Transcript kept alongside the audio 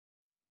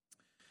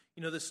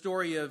You know, the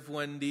story of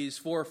when these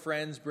four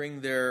friends bring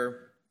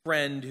their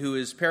friend who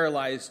is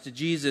paralyzed to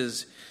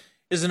Jesus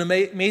is an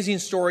amazing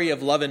story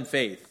of love and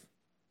faith.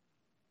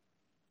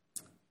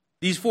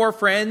 These four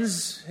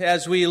friends,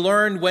 as we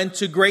learned, went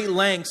to great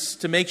lengths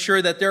to make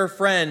sure that their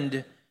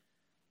friend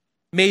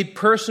made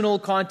personal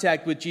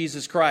contact with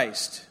Jesus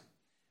Christ.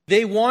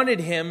 They wanted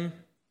him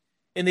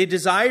and they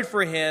desired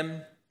for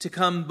him to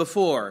come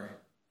before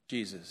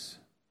Jesus.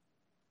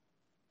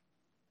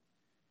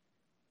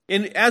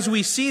 And as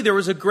we see, there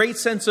was a great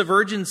sense of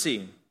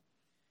urgency.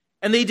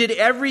 And they did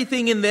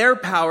everything in their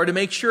power to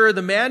make sure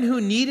the man who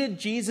needed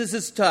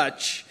Jesus'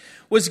 touch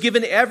was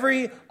given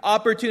every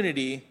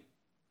opportunity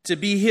to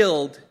be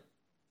healed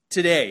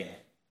today.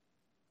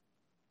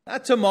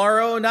 Not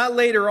tomorrow, not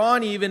later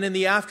on, even in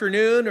the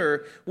afternoon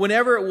or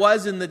whenever it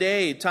was in the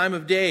day, time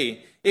of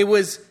day. It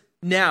was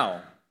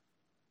now.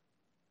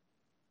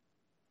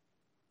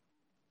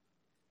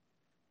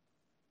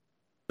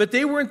 But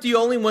they weren't the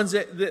only ones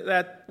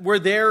that were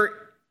there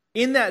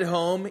in that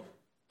home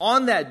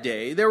on that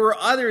day. There were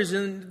others,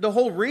 and the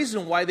whole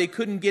reason why they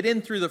couldn't get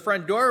in through the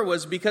front door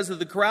was because of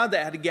the crowd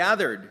that had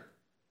gathered.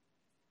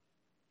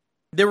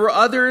 There were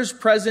others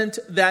present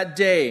that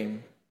day.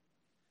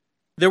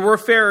 There were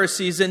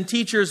Pharisees and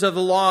teachers of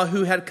the law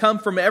who had come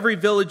from every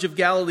village of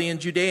Galilee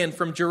and Judea and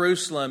from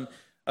Jerusalem,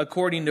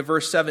 according to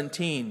verse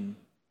 17.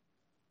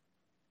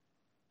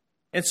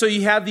 And so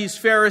you have these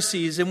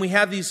Pharisees and we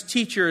have these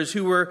teachers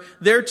who were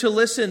there to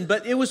listen,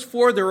 but it was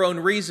for their own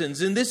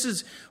reasons. And this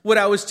is what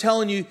I was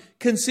telling you.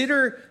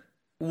 Consider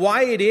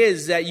why it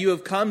is that you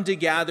have come to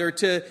gather,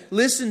 to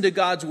listen to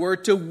God's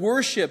word, to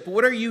worship.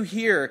 What are you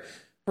here?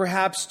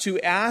 Perhaps to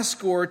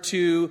ask or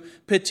to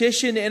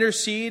petition,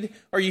 intercede?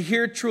 Are you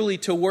here truly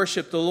to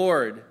worship the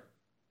Lord?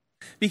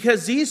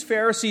 Because these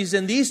Pharisees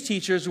and these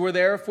teachers were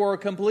there for a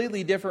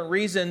completely different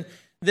reason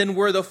than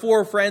were the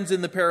four friends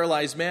and the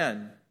paralyzed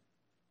man.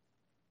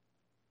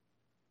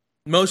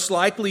 Most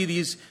likely,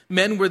 these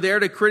men were there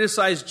to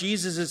criticize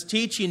Jesus'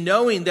 teaching,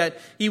 knowing that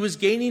he was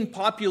gaining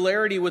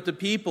popularity with the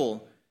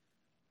people,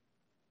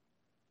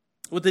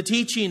 with the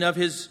teaching of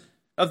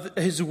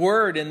his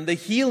word and the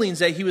healings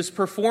that he was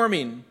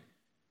performing.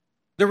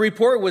 The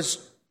report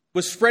was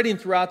spreading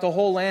throughout the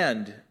whole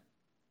land.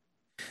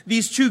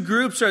 These two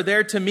groups are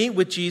there to meet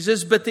with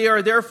Jesus, but they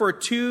are there for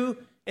two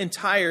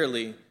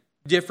entirely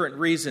different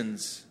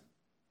reasons.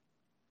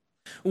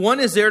 One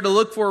is there to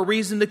look for a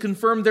reason to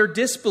confirm their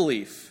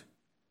disbelief,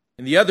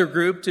 and the other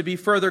group to be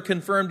further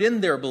confirmed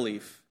in their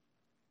belief.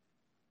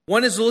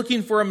 One is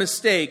looking for a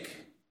mistake,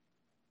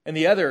 and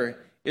the other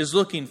is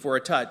looking for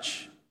a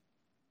touch.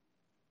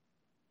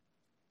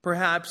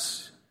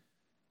 Perhaps,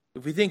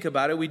 if we think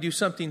about it, we do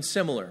something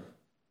similar.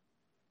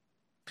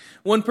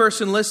 One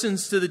person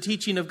listens to the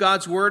teaching of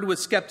God's word with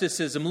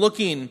skepticism,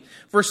 looking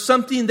for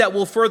something that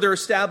will further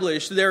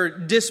establish their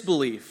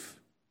disbelief,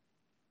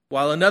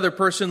 while another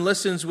person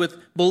listens with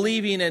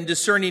believing and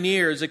discerning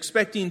ears,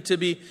 expecting to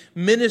be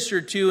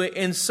ministered to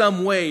in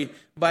some way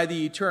by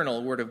the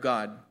eternal Word of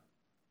God.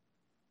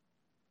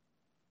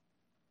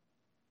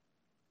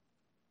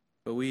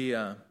 But we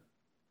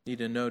need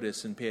to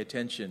notice and pay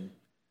attention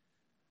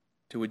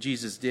to what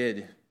Jesus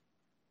did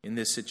in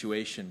this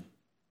situation.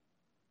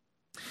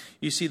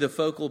 You see, the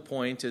focal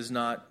point is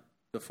not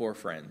the four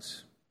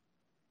friends.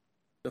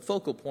 The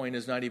focal point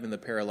is not even the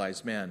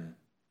paralyzed man.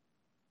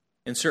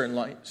 And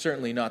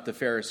certainly not the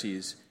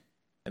Pharisees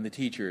and the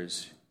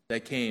teachers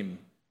that came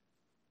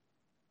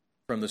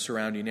from the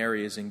surrounding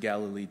areas in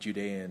Galilee,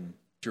 Judea, and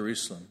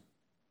Jerusalem.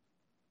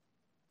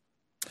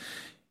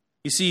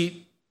 You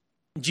see,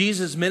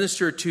 Jesus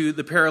ministered to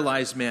the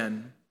paralyzed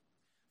man,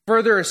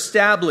 further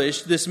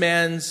established this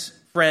man's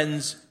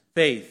friend's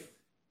faith,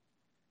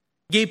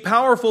 gave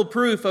powerful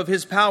proof of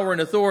his power and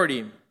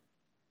authority,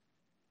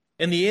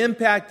 and the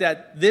impact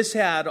that this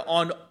had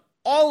on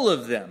all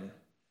of them,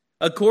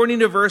 according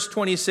to verse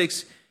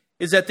 26,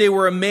 is that they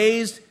were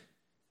amazed,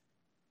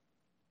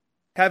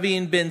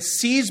 having been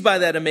seized by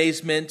that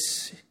amazement,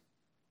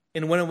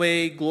 and went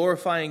away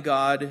glorifying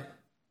God,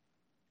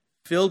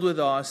 filled with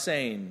awe,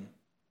 saying,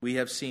 "We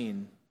have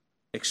seen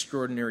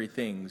extraordinary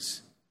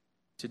things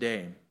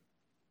today."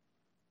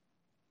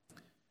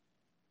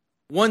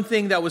 One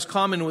thing that was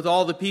common with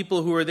all the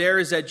people who were there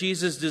is that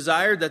Jesus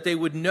desired that they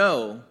would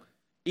know,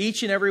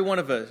 each and every one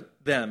of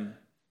them,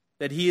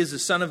 that he is the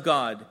Son of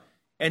God,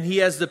 and he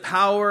has the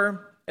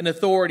power and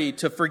authority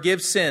to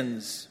forgive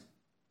sins,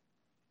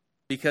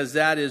 because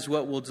that is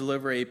what will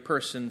deliver a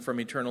person from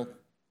eternal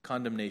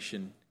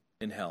condemnation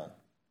in hell,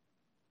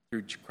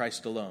 through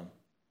Christ alone.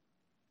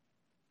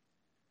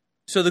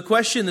 So the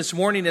question this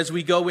morning as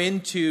we go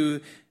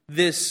into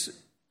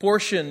this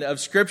portion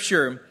of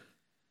Scripture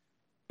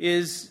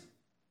is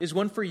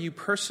one for you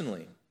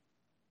personally.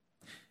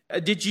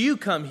 Did you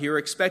come here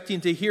expecting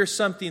to hear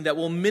something that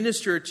will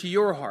minister to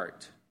your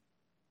heart?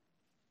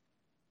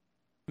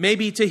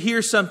 Maybe to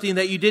hear something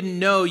that you didn't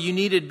know you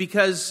needed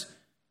because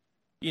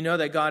you know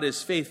that God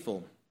is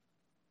faithful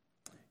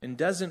and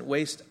doesn't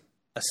waste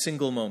a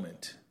single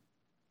moment.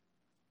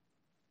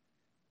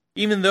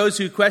 Even those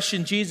who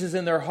question Jesus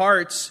in their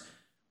hearts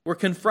were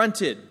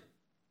confronted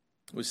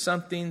with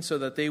something so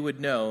that they would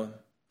know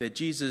that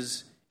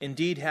Jesus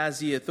indeed has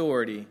the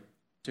authority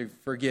to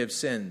forgive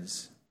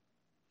sins.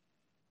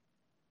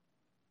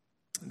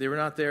 They were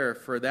not there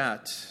for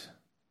that,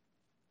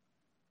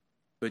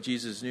 but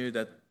Jesus knew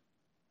that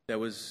that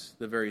was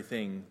the very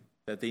thing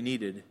that they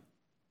needed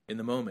in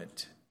the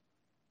moment.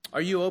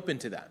 Are you open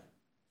to that?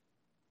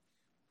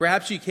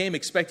 Perhaps you came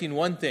expecting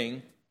one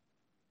thing,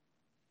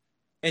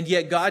 and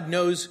yet God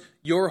knows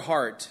your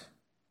heart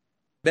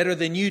better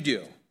than you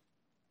do.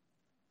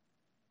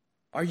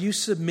 Are you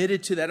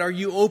submitted to that? Are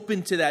you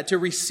open to that, to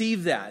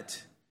receive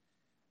that?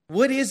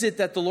 What is it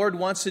that the Lord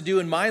wants to do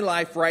in my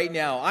life right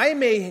now? I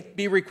may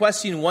be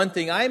requesting one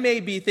thing. I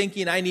may be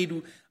thinking I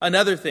need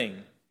another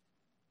thing.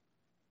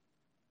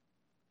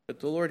 But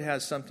the Lord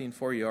has something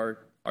for you.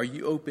 Are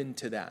you open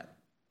to that?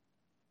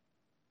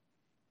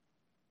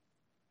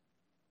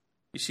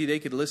 You see, they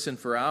could listen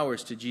for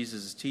hours to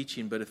Jesus'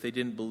 teaching, but if they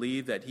didn't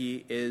believe that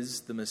He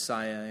is the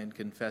Messiah and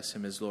confess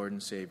Him as Lord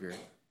and Savior,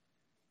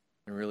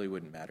 it really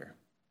wouldn't matter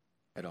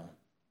at all.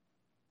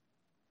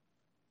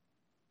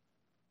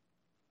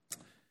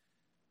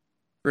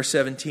 Verse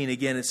 17,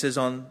 again, it says,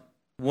 on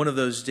one of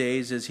those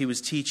days, as He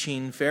was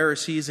teaching,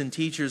 Pharisees and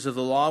teachers of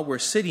the law were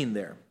sitting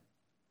there,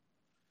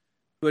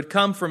 who had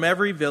come from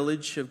every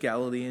village of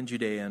Galilee and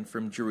Judea and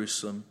from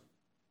Jerusalem,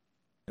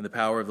 and the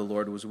power of the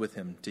Lord was with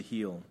Him to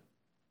heal.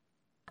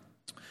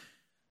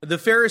 The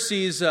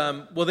Pharisees,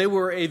 they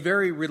were a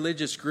very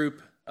religious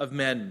group of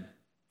men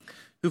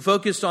who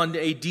focused on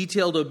a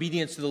detailed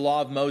obedience to the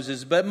law of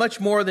Moses, but much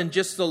more than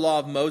just the law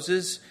of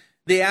Moses.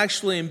 They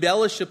actually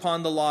embellished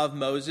upon the law of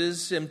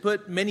Moses and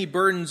put many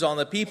burdens on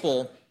the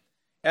people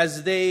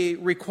as they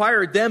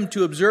required them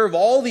to observe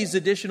all these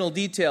additional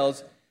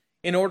details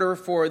in order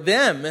for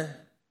them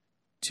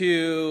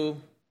to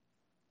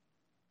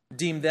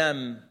deem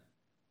them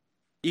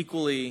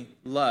equally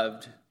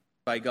loved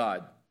by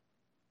God.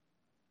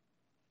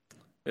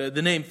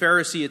 The name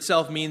Pharisee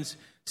itself means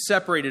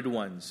separated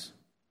ones.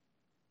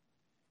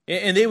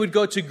 And they would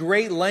go to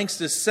great lengths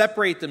to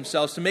separate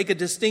themselves, to make a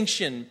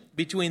distinction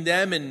between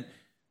them and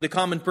the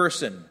common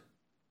person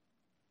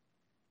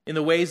in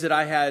the ways that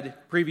I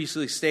had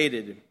previously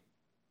stated.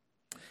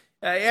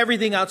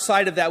 Everything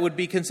outside of that would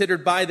be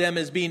considered by them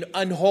as being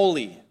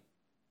unholy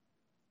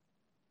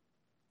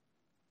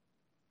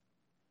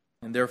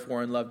and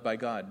therefore unloved by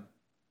God.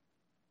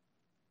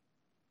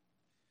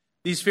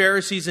 These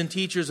Pharisees and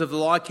teachers of the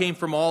law came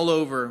from all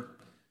over,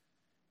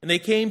 and they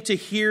came to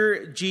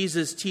hear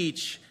Jesus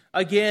teach.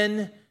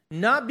 Again,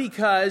 not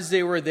because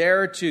they were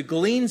there to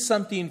glean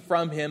something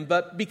from Him,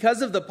 but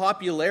because of the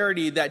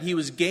popularity that He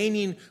was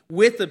gaining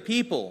with the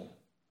people.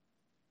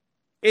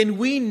 And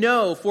we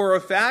know for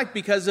a fact,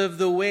 because of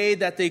the way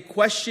that they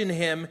questioned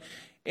Him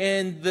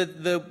and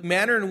the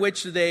manner in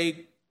which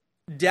they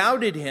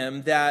doubted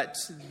Him, that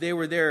they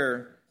were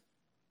there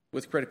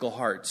with critical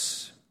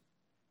hearts.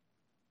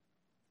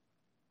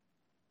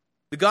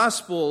 The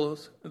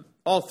Gospels,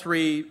 all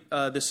three,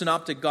 the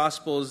Synoptic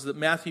Gospels,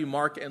 Matthew,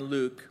 Mark, and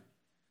Luke,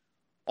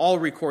 all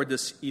record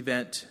this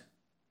event.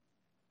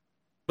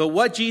 But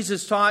what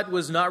Jesus taught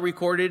was not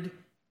recorded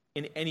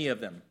in any of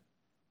them.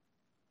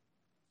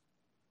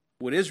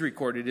 What is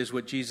recorded is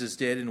what Jesus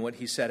did and what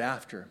He said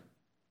after.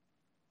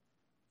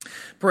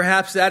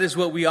 Perhaps that is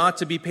what we ought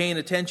to be paying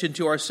attention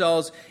to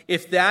ourselves,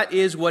 if that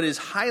is what is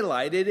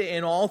highlighted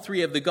in all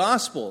three of the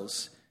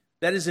Gospels.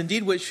 That is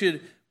indeed what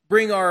should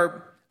bring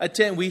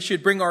we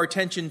should bring our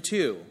attention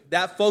to,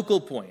 that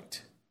focal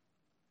point.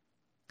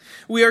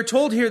 We are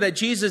told here that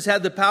Jesus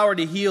had the power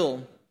to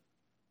heal.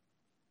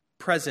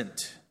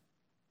 Present.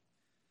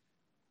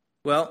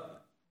 Well,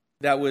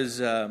 that was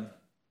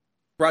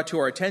brought to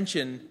our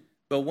attention,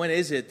 but when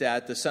is it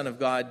that the Son of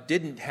God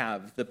didn't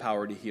have the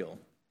power to heal?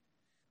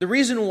 The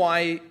reason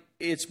why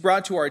it's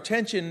brought to our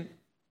attention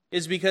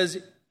is because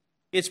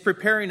it's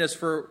preparing us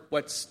for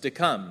what's to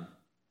come.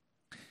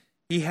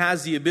 He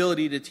has the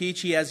ability to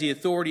teach. He has the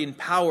authority and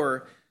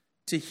power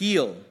to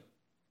heal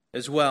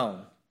as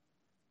well.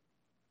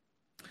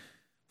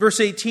 Verse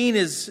 18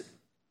 is,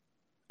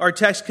 our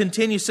text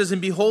continues, says,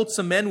 and behold,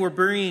 some men were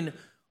bringing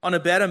on a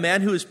bed a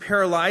man who was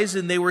paralyzed,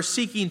 and they were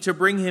seeking to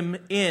bring him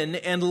in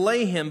and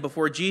lay him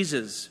before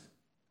Jesus.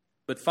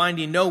 But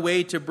finding no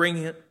way to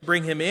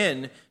bring him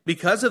in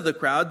because of the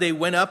crowd, they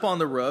went up on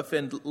the roof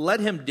and let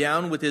him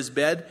down with his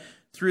bed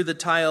through the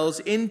tiles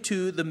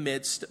into the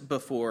midst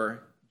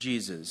before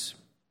Jesus.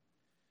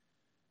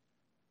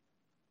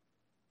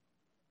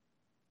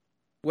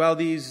 While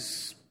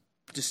these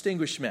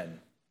distinguished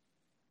men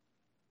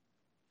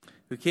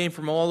who came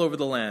from all over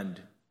the land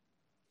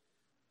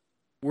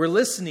were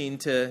listening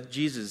to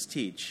Jesus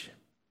teach,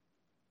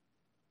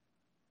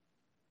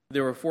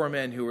 there were 4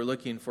 men who were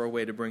looking for a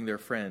way to bring their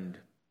friend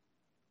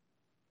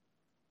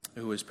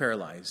who was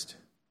paralyzed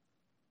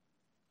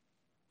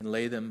and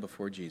lay them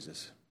before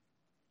Jesus.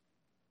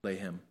 Lay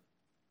him.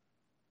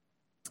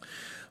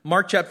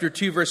 Mark chapter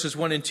 2, verses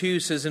 1 and 2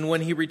 says, and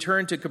when he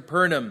returned to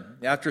Capernaum,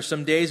 after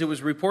some days, it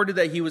was reported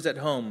that he was at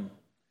home.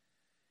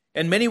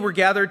 And many were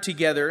gathered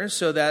together,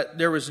 so that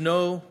there was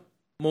no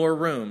more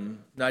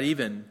room, not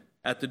even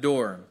at the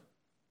door.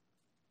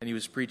 And he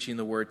was preaching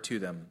the word to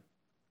them.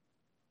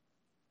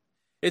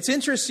 It's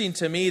interesting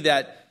to me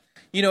that,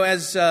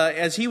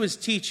 as he was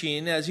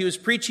teaching, as he was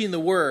preaching the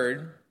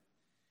word,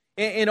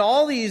 and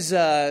all these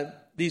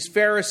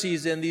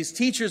Pharisees and these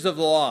teachers of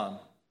the law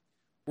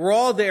were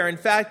all there. In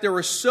fact, there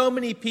were so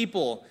many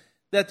people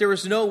that there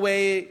was no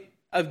way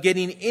of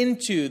getting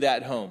into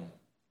that home.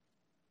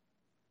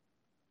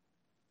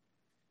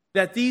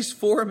 That these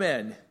 4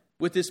 men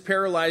with this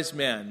paralyzed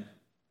man,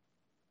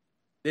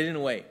 they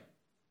didn't wait.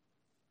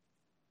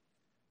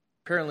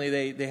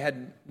 Apparently they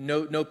had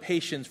no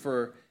patience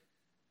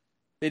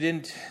they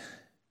didn't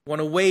want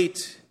to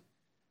wait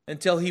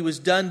until he was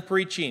done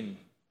preaching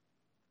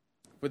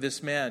for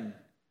this man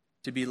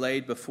to be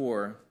laid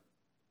before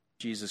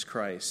Jesus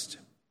Christ.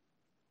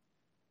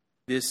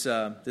 This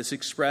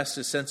expressed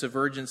a sense of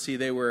urgency.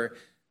 They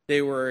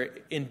were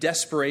in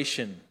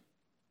desperation,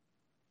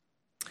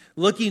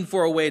 looking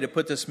for a way to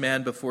put this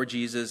man before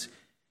Jesus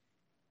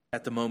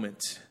at the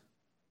moment.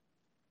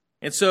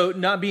 And so,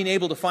 not being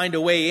able to find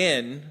a way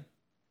in,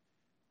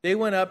 they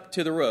went up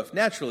to the roof.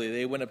 Naturally,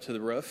 they went up to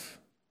the roof.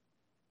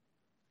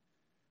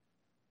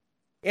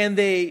 And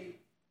they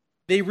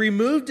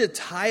removed a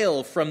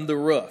tile from the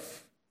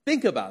roof.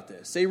 Think about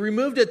this. They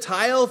removed a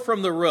tile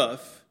from the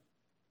roof,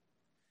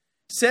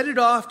 set it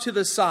off to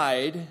the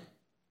side,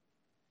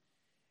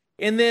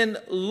 and then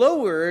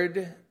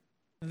lowered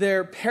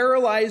their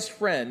paralyzed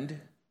friend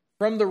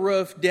from the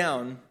roof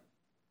down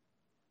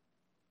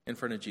in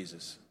front of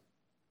Jesus.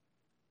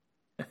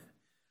 I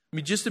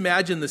mean, just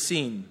imagine the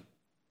scene.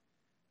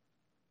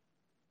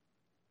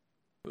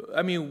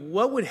 I mean,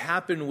 what would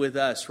happen with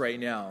us right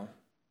now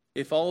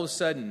if all of a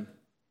sudden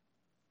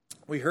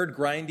we heard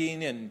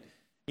grinding and,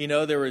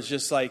 there was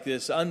just like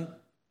this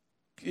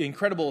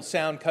incredible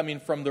sound coming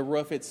from the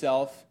roof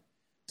itself,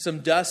 some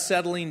dust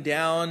settling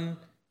down,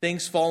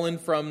 things falling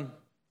from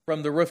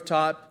the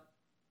rooftop.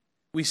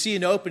 We see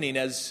an opening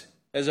as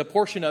a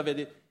portion of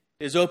it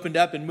is opened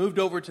up and moved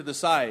over to the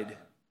side.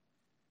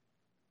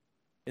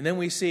 And then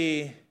we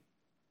see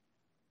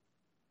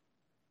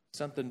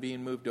something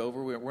being moved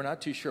over. We're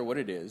not too sure what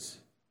it is.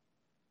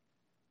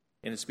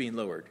 And it's being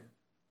lowered.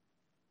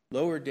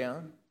 Lowered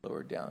down.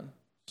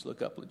 Just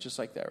look up, just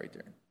like that right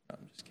there. No,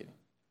 I'm just kidding.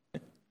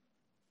 Can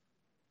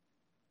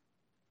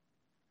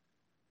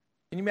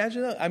you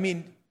imagine that? I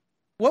mean,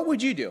 what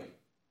would you do?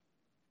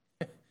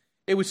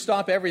 It would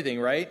stop everything,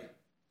 right?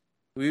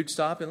 We would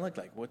stop and look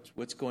like,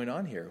 what's going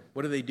on here?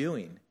 What are they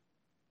doing?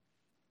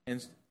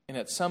 And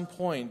at some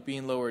point,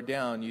 being lowered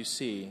down, you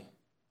see,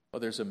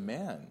 there's a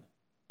man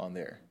on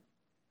there.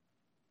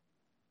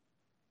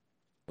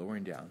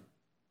 Lowering down.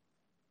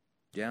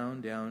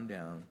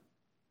 Down,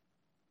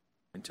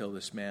 until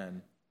this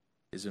man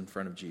is in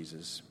front of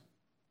Jesus.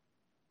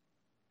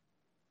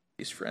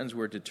 These friends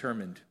were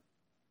determined,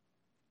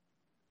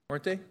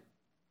 weren't they?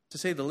 To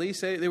say the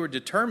least, they were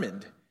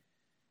determined.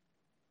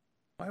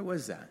 Why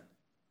was that?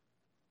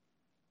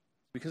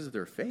 Because of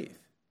their faith.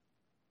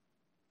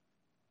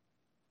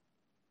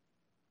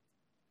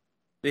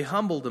 They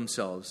humbled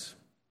themselves,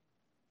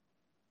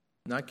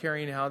 not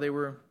caring how they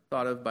were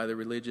thought of by the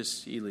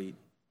religious elite.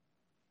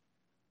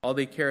 All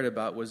they cared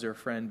about was their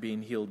friend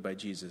being healed by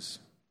Jesus.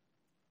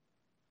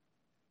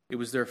 It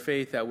was their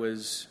faith that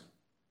was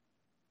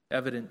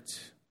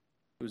evident.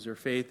 It was their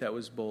faith that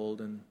was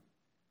bold, and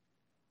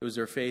it was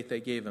their faith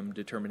that gave them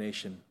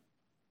determination.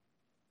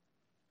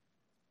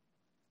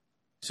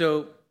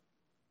 So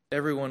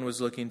everyone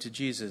was looking to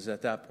Jesus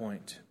at that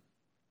point.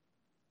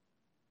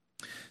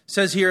 It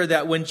says here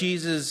that when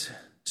Jesus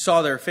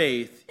saw their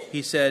faith,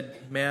 he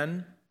said,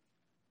 "Man,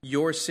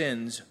 your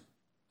sins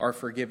are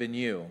forgiven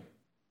you."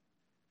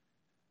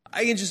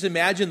 I can just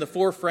imagine the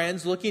 4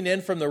 friends looking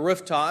in from the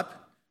rooftop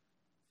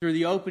through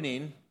the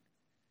opening,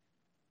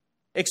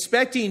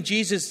 expecting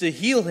Jesus to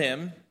heal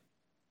him.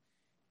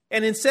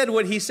 And instead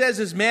what he says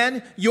is,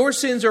 "Man, your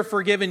sins are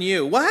forgiven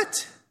you."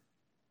 What?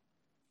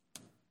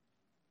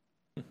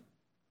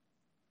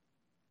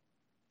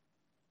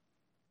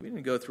 We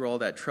didn't go through all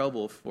that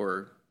trouble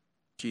for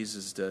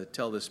Jesus to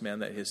tell this man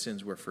that his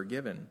sins were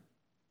forgiven.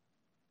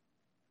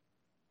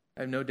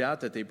 I have no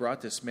doubt that they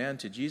brought this man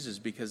to Jesus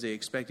because they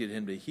expected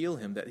him to heal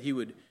him, that he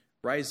would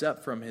rise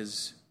up from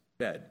his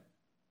bed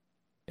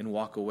and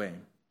walk away.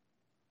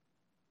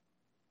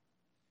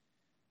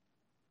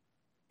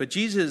 But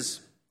Jesus,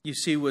 you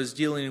see, was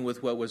dealing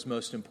with what was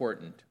most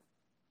important: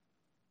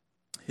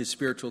 his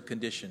spiritual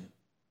condition.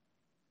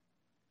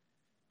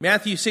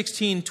 Matthew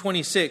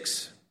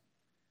 16:26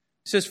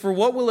 says, "For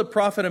what will it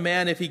profit a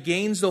man if he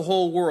gains the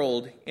whole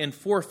world and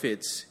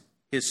forfeits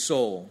his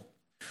soul?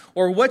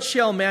 Or what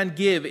shall man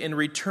give in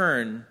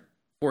return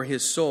for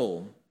his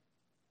soul?"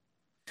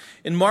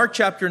 In Mark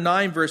chapter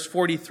 9, verse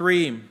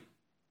 43,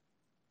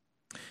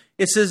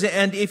 it says,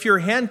 "And if your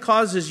hand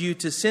causes you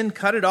to sin,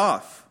 cut it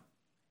off.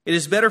 It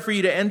is better for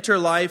you to enter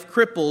life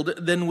crippled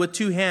than with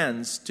 2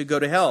 hands to go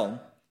to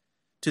hell,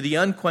 to the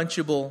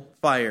unquenchable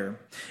fire.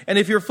 And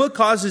if your foot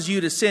causes you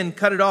to sin,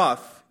 cut it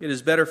off. It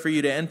is better for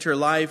you to enter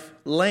life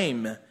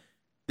lame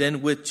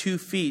than with 2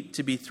 feet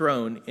to be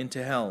thrown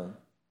into hell.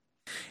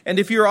 And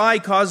if your eye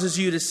causes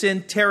you to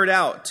sin, tear it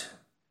out.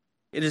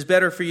 It is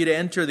better for you to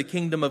enter the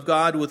kingdom of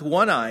God with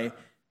 1 eye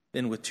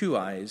than with 2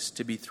 eyes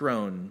to be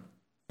thrown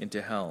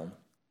into hell.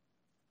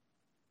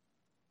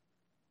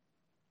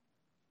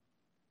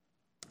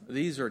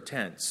 These are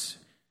tense.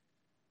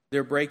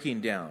 They're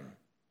breaking down.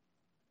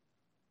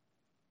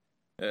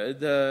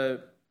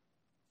 The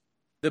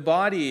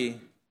body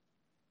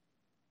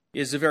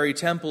is the very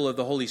temple of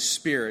the Holy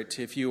Spirit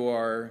if you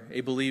are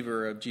a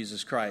believer of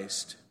Jesus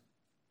Christ.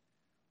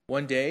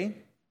 One day,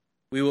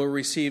 we will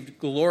receive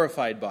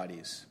glorified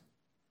bodies.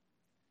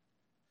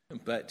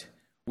 But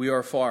we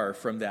are far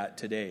from that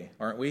today,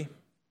 aren't we?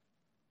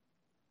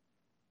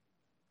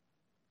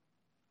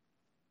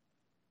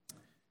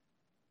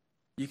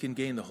 You can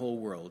gain the whole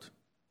world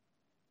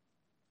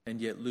and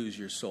yet lose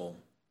your soul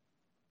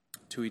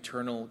to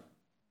eternal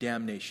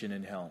damnation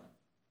in hell.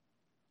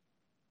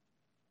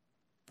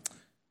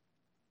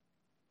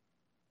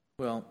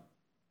 Well,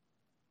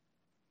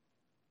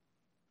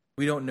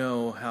 we don't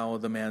know how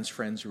the man's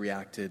friends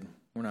reacted.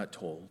 We're not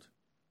told.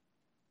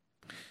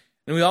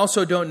 And we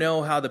also don't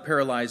know how the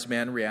paralyzed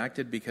man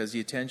reacted, because the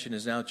attention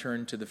is now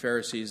turned to the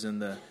Pharisees and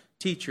the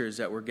teachers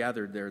that were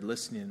gathered there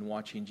listening and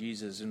watching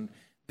Jesus. And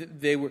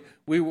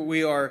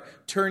we are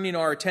turning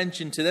our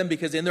attention to them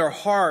because in their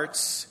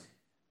hearts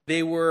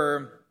they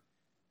were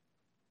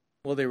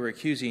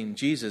accusing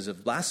Jesus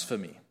of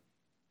blasphemy.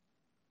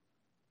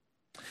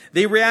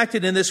 They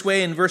reacted in this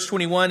way. In verse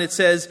 21, it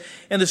says,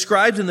 "And the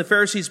scribes and the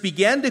Pharisees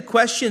began to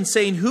question,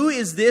 saying, 'Who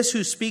is this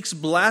who speaks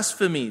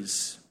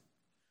blasphemies?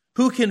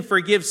 Who can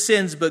forgive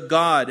sins but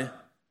God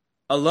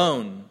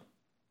alone?'"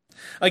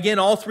 Again,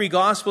 all 3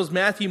 Gospels,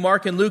 Matthew,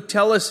 Mark, and Luke,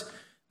 tell us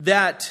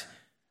that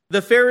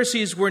the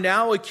Pharisees were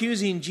now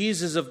accusing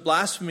Jesus of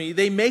blasphemy.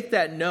 They make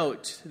that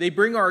note. They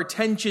bring our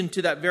attention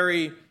to that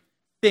very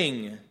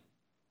thing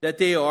that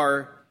they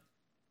are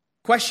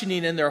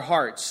questioning in their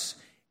hearts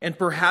and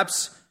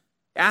perhaps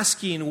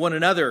asking one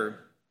another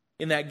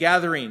in that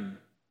gathering.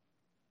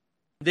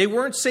 They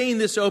weren't saying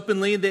this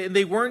openly.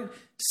 They weren't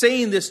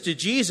saying this to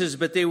Jesus,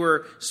 but they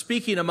were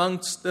speaking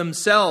amongst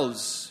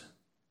themselves.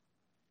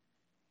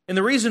 And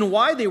the reason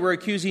why they were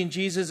accusing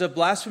Jesus of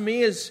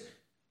blasphemy is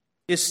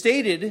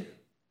stated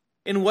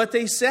in what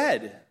they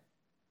said.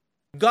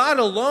 God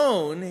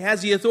alone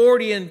has the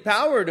authority and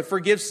power to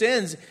forgive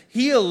sins.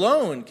 He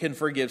alone can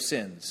forgive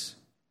sins.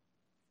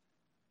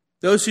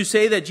 Those who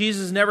say that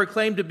Jesus never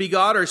claimed to be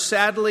God are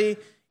sadly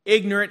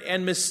ignorant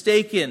and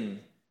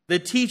mistaken. The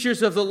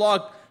teachers of the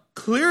law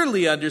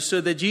clearly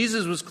understood that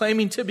Jesus was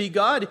claiming to be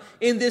God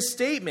in this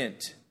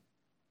statement.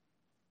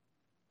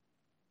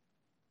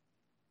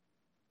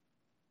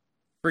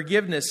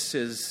 Forgiveness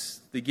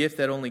is the gift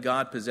that only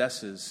God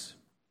possesses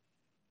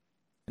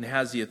and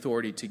has the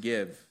authority to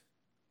give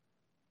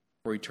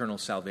for eternal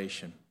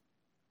salvation.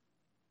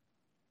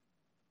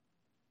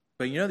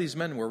 But these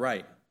men were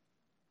right.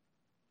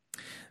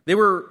 They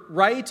were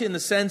right in the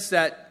sense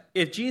that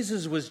if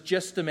Jesus was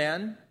just a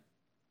man,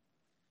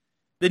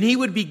 then he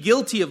would be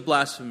guilty of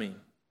blasphemy.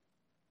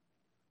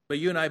 But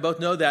you and I both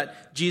know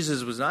that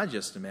Jesus was not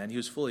just a man. He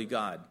was fully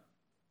God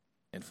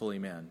and fully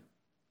man.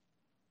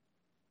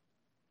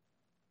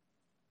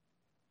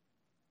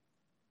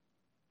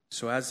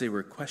 So as they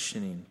were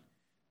questioning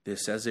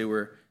this, as they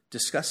were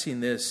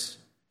discussing this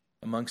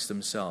amongst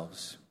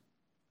themselves,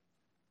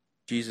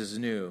 Jesus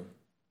knew.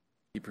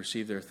 He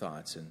perceived their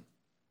thoughts and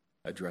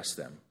addressed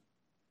them.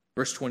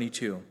 Verse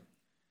 22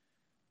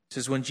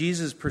 says, "When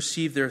Jesus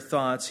perceived their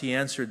thoughts, he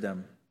answered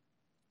them,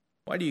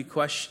 'Why do you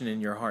question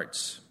in your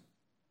hearts?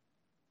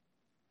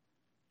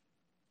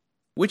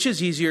 Which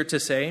is easier to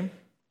say,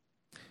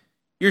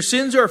 "Your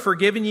sins are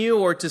forgiven you,"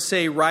 or to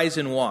say, "Rise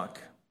and walk"?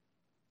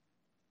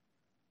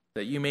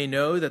 That you may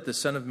know that the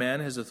Son of Man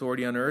has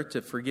authority on earth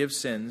to forgive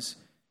sins,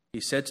 he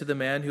said to the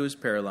man who was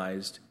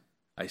paralyzed,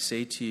 "I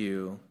say to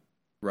you,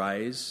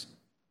 rise,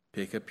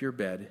 pick up your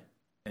bed,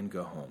 and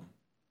go home."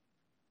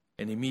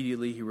 And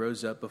immediately he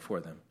rose up before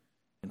them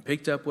and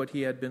picked up what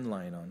he had been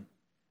lying on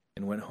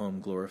and went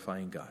home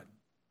glorifying God.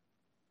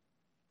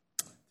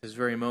 This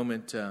very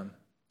moment,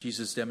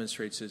 Jesus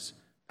demonstrates his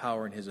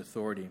power and his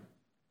authority.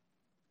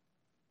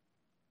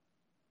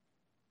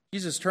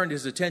 Jesus turned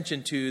his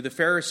attention to the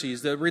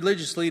Pharisees, the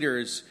religious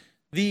leaders,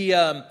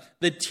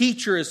 the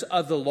teachers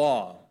of the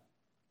law.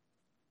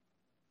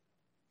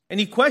 And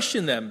he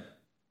questioned them.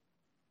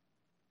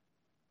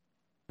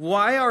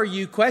 Why are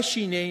you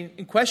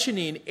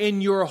questioning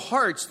in your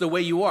hearts the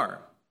way you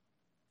are?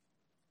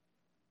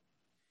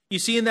 You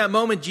see, in that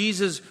moment,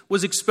 Jesus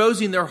was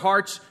exposing their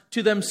hearts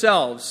to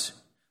themselves.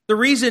 The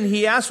reason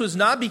he asked was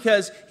not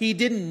because he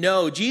didn't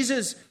know.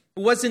 Jesus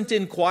wasn't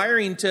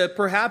inquiring to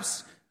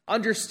perhaps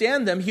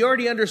understand them. He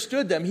already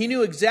understood them. He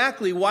knew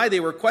exactly why they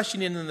were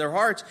questioning in their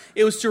hearts.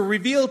 It was to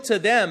reveal to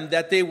them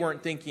that they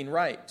weren't thinking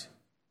right.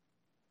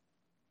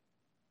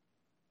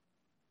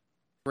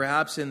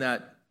 Perhaps in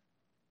that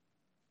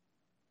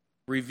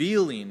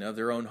revealing of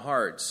their own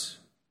hearts,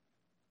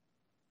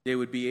 they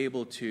would be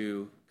able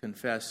to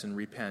confess and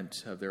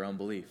repent of their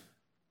unbelief.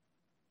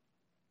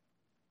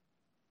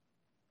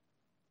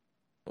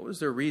 What was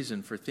their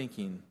reason for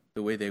thinking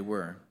the way they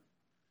were?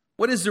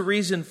 What is the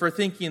reason for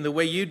thinking the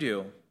way you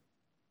do?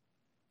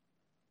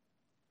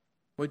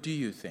 What do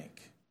you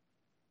think?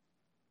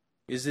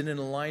 Is it in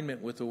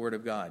alignment with the Word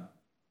of God?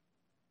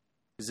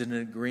 Is it in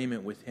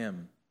agreement with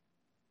Him?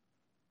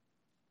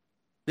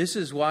 This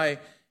is why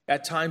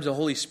at times the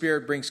Holy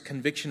Spirit brings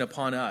conviction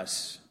upon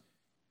us.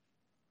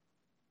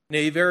 In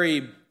a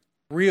very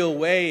real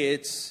way,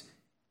 it's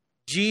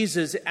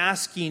Jesus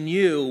asking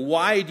you,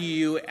 why do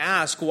you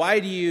ask? Why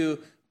do you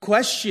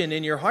question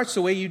in your hearts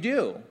the way you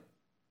do?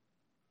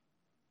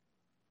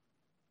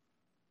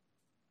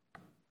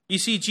 You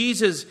see,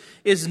 Jesus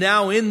is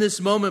now in this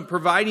moment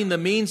providing the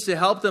means to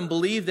help them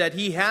believe that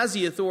He has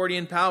the authority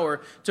and power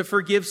to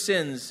forgive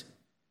sins.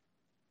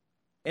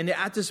 And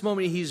at this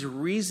moment, He's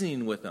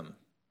reasoning with them.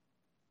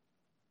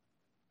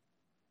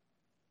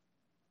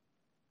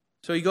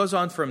 So He goes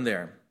on from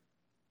there.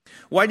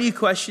 Why do you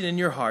question in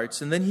your hearts?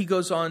 And then He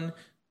goes on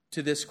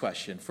to this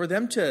question. For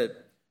them to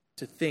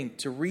think,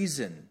 to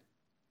reason.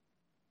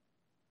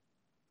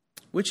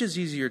 Which is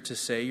easier to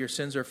say, your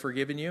sins are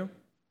forgiven you?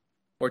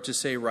 Or to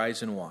say,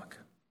 rise and walk?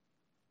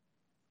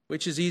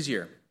 Which is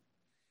easier?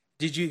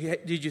 Did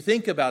you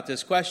think about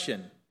this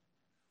question?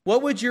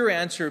 What would your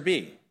answer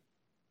be?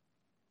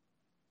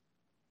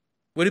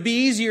 Would it be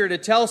easier to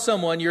tell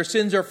someone your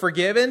sins are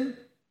forgiven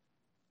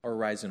or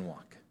rise and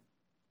walk?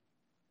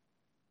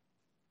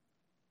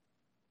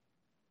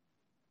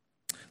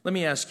 Let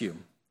me ask you,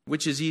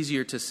 which is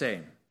easier to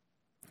say?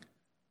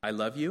 I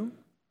love you,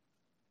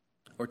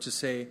 or to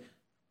say,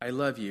 I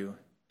love you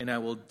and I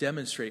will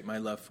demonstrate my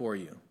love for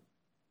you?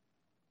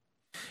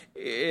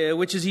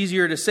 Which is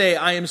easier to say,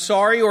 I am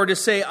sorry, or to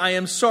say, I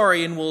am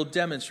sorry and will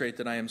demonstrate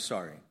that I am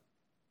sorry?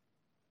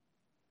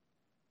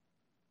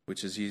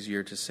 Which is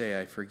easier to say,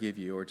 I forgive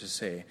you, or to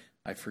say,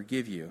 I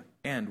forgive you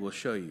and will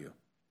show you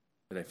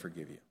that I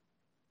forgive you?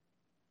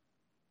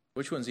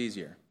 Which one's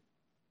easier?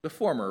 The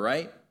former,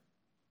 right?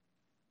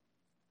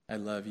 I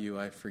love you,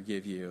 I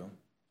forgive you,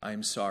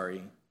 I'm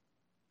sorry.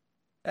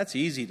 That's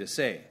easy to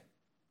say.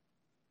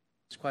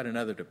 It's quite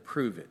another to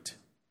prove it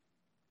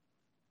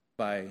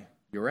by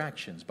your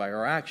actions, by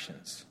our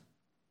actions.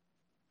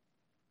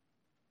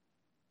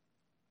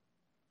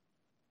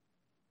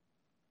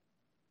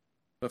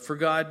 But for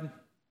God,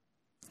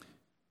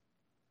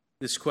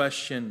 this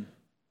question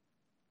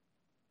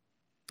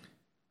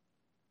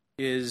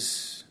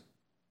is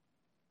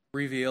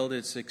revealed,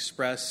 it's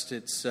expressed,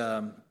 it's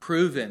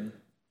proven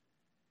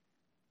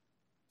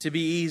to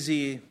be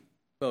easy.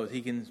 Both.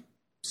 He can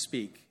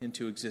speak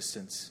into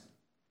existence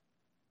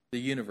the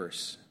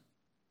universe.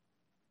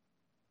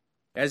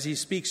 As He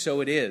speaks,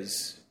 so it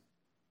is.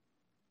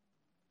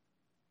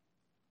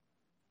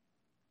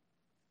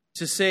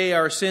 To say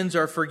our sins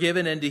are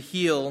forgiven and to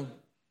heal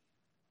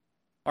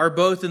are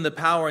both in the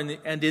power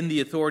and in the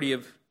authority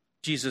of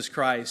Jesus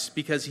Christ,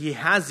 because He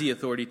has the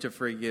authority to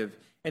forgive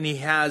and He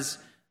has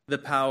the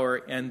power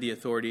and the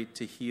authority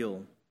to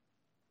heal.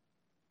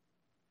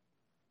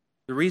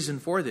 The reason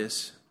for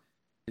this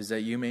is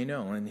that you may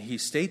know, and He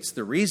states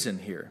the reason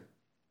here.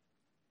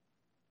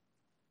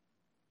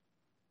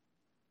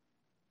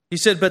 He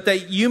said, but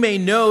that you may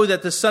know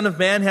that the Son of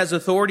Man has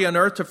authority on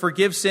earth to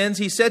forgive sins.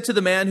 He said to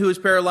the man who was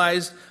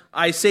paralyzed,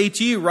 I say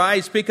to you,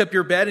 rise, pick up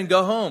your bed and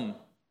go home.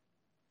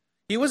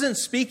 He wasn't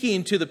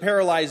speaking to the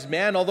paralyzed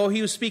man, although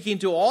He was speaking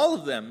to all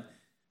of them.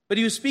 But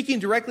He was speaking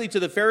directly to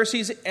the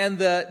Pharisees and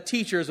the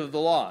teachers of the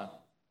law.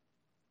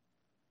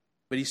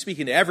 But He's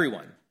speaking to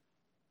everyone.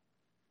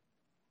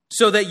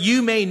 So that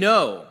you may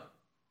know.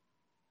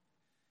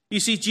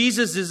 You see,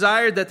 Jesus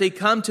desired that they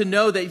come to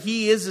know that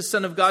He is the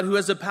Son of God who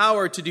has the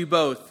power to do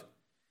both.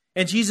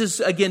 And Jesus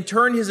again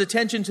turned His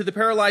attention to the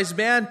paralyzed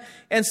man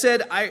and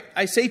said,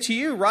 I say to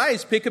you,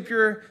 rise, pick up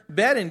your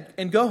bed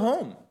and go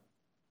home.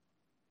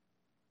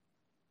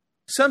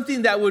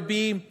 Something that would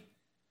be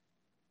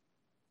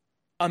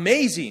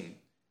amazing,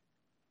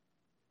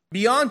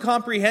 beyond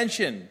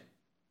comprehension.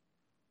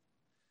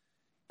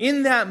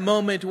 In that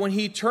moment, when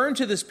He turned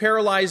to this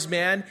paralyzed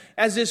man,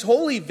 as this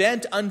whole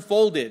event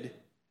unfolded,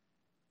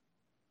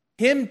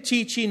 Him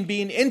teaching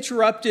being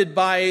interrupted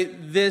by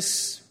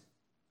these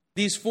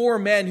four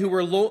men who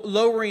were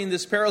lowering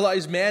this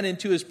paralyzed man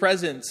into His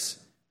presence.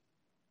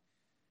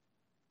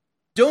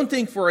 Don't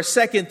think for a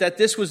second that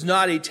this was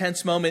not a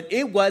tense moment.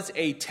 It was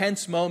a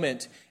tense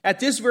moment. At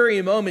this very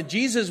moment,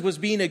 Jesus was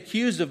being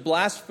accused of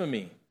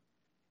blasphemy.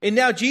 And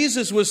now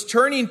Jesus was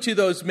turning to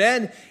those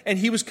men and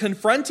He was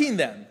confronting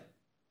them.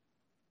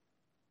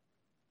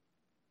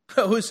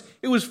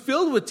 It was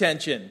filled with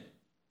tension.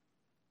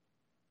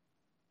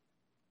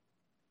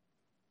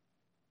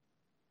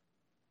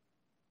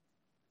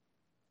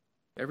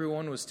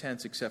 Everyone was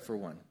tense except for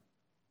one.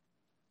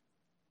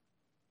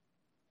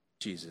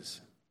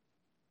 Jesus.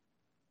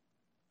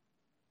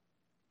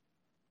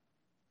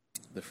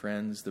 The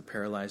friends, the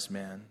paralyzed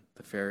man,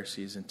 the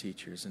Pharisees and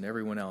teachers, and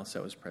everyone else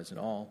that was present,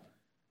 all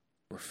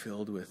were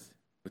filled with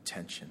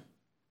tension.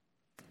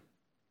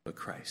 But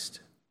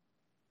Christ,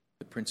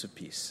 the Prince of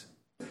Peace,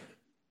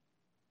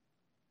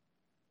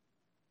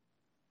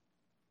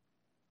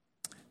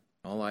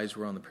 All eyes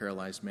were on the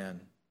paralyzed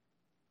man.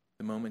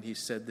 The moment he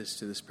said this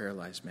to this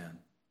paralyzed man,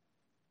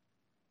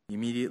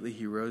 immediately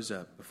he rose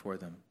up before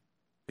them,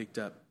 picked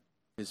up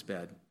his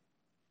bed,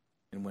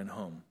 and went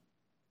home,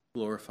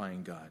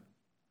 glorifying God.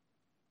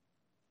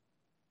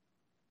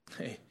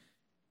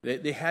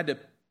 They had to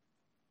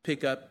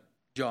pick up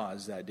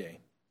jaws that day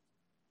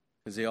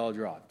because they all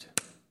dropped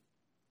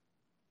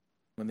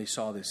when they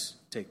saw this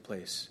take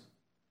place.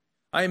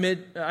 I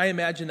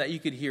imagine that you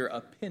could hear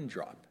a pin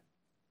drop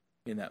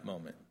in that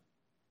moment.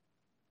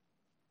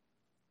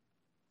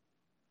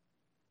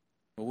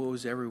 But what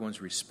was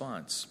everyone's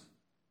response?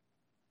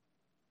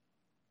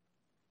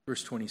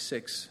 Verse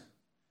 26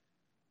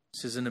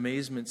 says, "An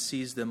amazement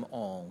seized them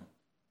all,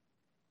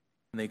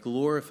 and they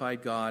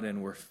glorified God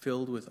and were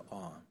filled with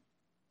awe,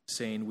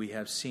 saying, 'We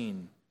have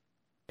seen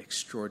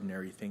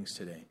extraordinary things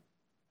today.'"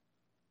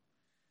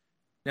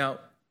 Now,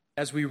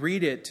 as we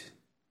read it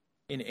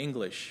in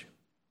English,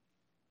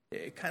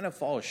 it kind of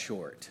falls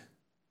short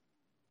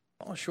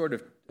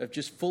of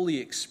just fully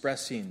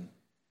expressing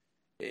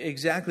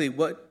exactly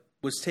what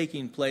was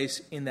taking place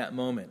in that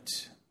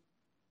moment.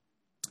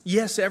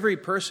 Yes, every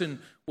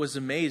person was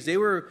amazed. They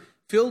were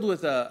filled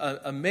with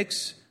a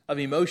mix of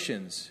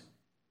emotions.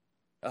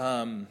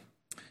 In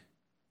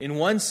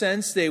one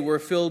sense, they were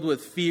filled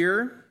with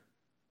fear.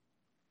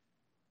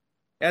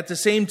 At the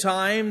same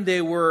time,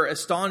 they were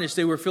astonished.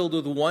 They were filled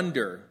with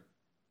wonder.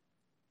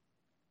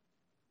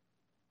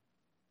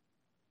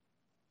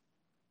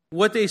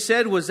 What they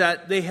said was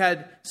that they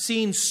had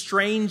seen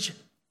strange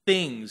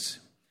things.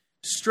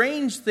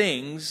 Strange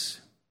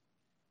things,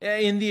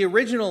 in the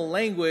original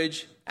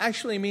language,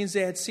 actually means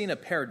they had seen a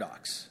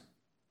paradox.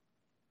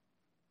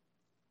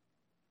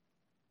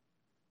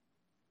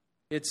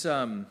 It's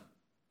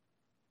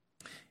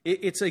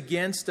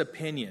against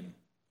opinion.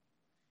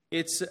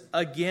 It's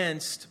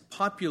against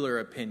popular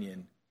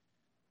opinion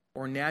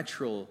or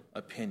natural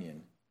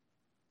opinion.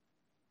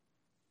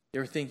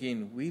 They're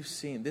thinking, we've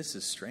seen, this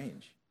is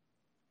strange.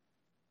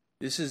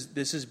 This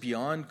is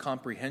beyond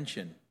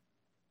comprehension.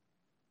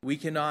 We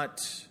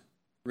cannot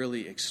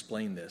really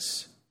explain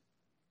this.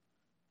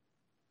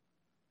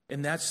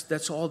 And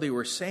that's all they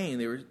were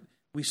saying.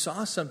 We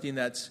saw something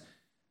that's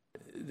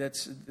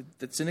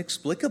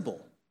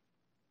inexplicable.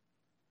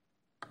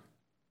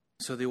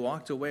 So they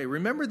walked away.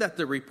 Remember that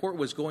the report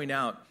was going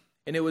out,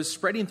 and it was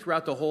spreading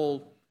throughout the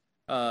whole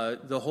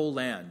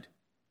land.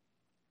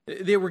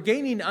 They were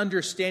gaining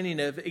understanding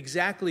of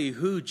exactly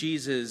who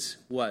Jesus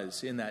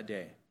was in that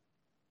day.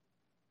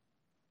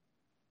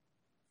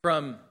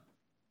 From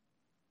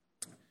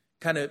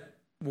kind of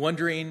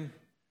wondering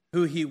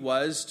who he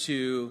was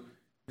to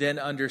then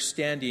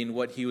understanding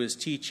what he was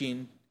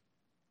teaching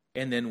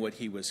and then what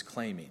he was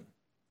claiming.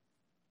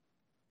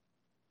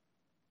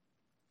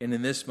 And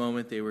in this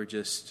moment, they were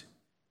just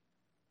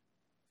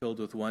filled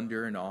with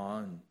wonder and awe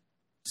and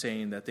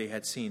saying that they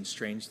had seen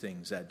strange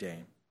things that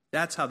day.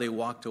 That's how they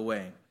walked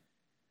away.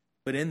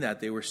 But in that,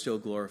 they were still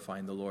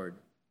glorifying the Lord.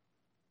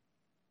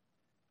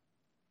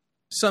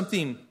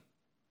 Something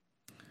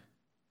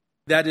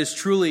that is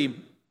truly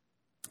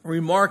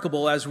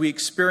remarkable as we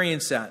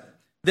experience that.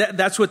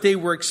 That's what they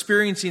were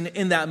experiencing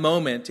in that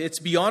moment. It's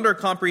beyond our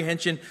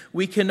comprehension.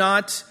 We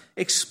cannot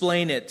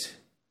explain it.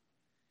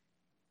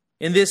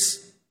 In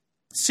this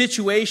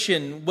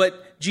situation,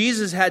 what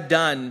Jesus had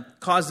done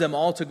caused them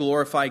all to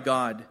glorify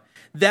God.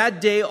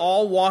 That day,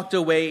 all walked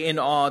away in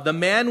awe. The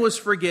man was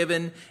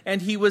forgiven,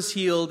 and he was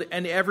healed,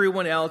 and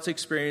everyone else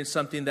experienced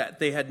something that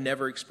they had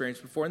never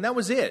experienced before, and that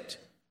was it.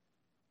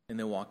 And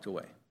they walked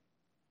away.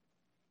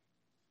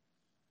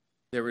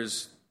 There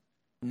was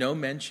no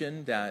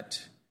mention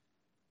that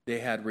they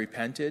had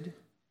repented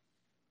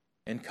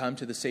and come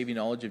to the saving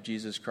knowledge of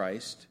Jesus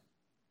Christ.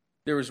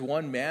 There was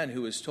one man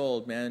who was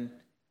told,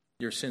 "Man,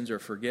 your sins are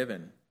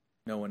forgiven."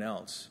 No one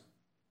else.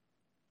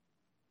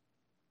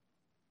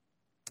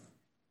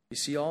 You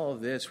see, all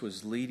of this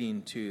was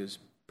leading to, is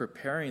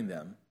preparing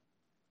them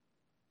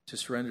to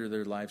surrender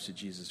their lives to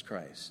Jesus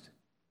Christ.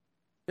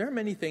 There are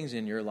many things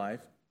in your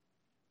life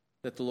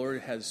that the Lord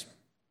has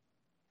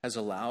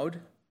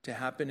allowed to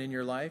happen in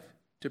your life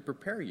to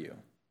prepare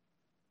you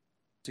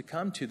to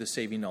come to the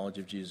saving knowledge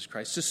of Jesus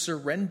Christ, to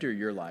surrender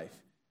your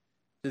life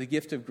to the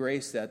gift of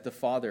grace that the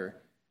Father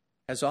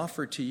has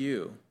offered to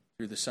you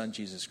through the Son,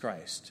 Jesus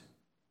Christ.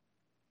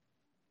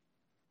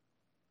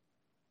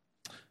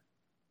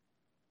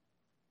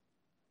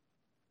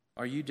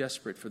 Are you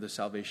desperate for the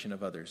salvation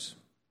of others?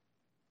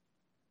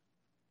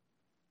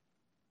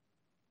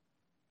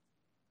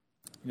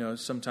 You know,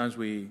 sometimes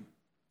we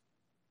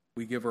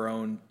give our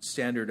own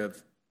standard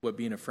of what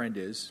being a friend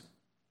is.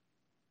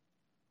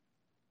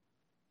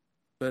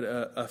 But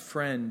a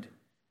friend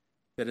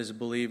that is a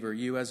believer,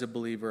 you as a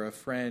believer, a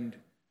friend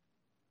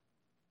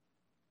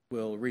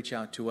will reach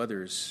out to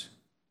others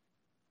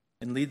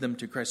and lead them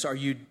to Christ. Are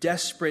you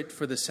desperate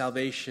for the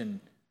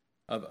salvation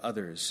of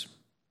others?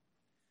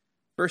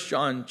 1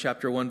 John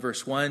chapter 1,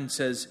 verse 1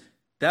 says,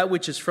 "That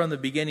which is from the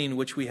beginning,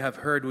 which we have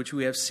heard, which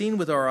we have seen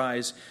with our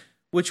eyes,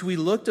 which we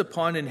looked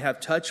upon and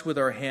have touched with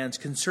our hands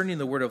concerning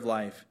the word of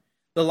life.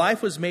 The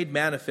life was made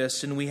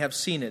manifest, and we have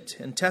seen it,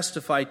 and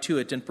testified to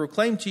it, and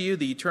proclaimed to you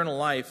the eternal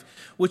life,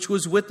 which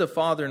was with the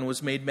Father and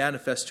was made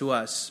manifest to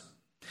us.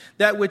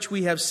 That which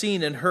we have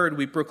seen and heard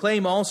we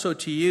proclaim also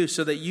to you,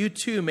 so that you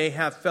too may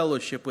have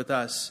fellowship with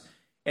us.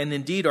 And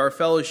indeed our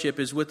fellowship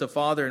is with the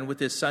Father and with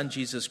His Son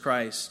Jesus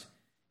Christ.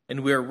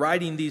 And we are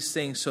writing these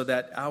things so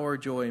that our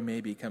joy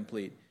may be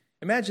complete.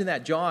 Imagine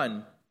that,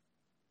 John,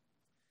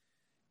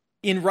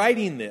 in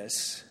writing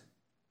this,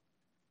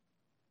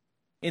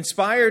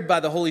 inspired by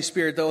the Holy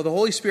Spirit, though the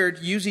Holy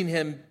Spirit using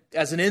him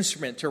as an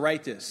instrument to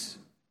write this,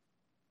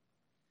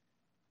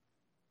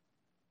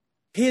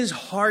 his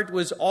heart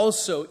was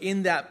also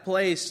in that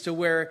place to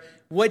where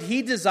what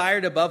he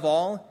desired above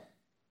all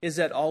is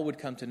that all would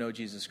come to know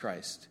Jesus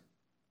Christ.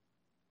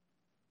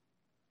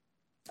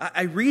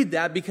 I read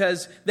that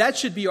because that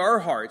should be our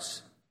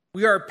hearts.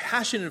 We are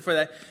passionate for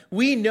that.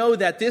 We know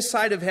that this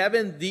side of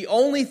heaven, the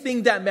only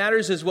thing that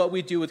matters is what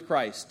we do with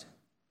Christ.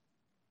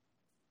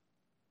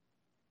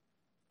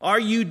 Are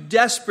you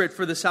desperate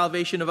for the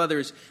salvation of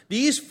others?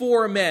 These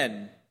four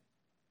men,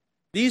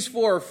 these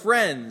four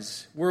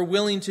friends, were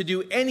willing to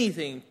do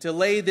anything to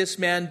lay this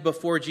man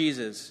before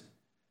Jesus.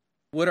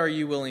 What are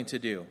you willing to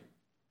do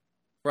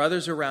for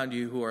others around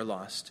you who are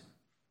lost?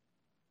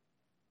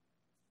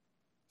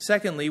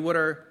 Secondly, what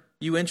are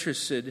you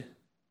interested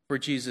for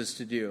Jesus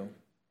to do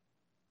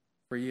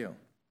for you?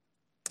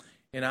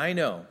 And I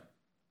know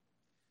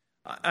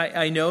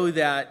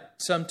that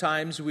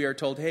sometimes we are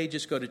told, hey,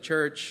 just go to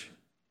church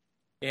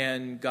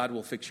and God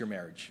will fix your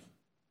marriage.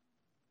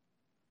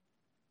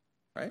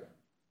 Right?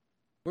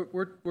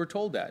 We're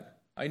told that.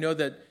 I know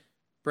that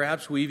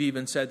perhaps we've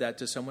even said that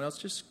to someone else.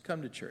 Just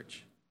come to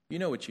church. You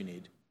know what you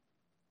need.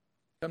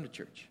 Come to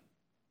church.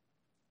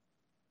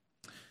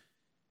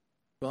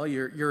 Well,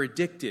 you're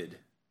addicted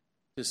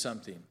to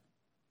something.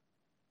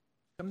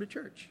 Come to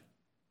church.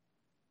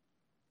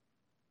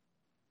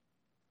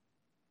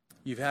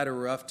 You've had a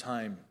rough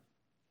time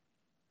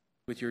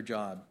with your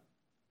job.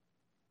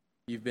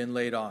 You've been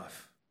laid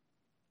off.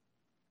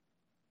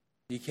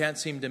 You can't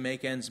seem to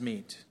make ends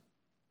meet.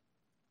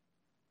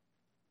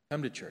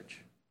 Come to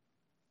church.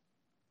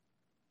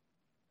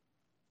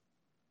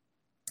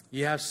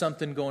 You have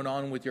something going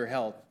on with your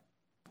health.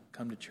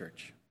 Come to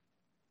church.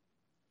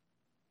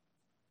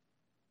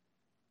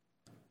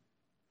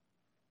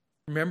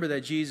 Remember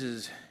that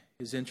Jesus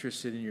is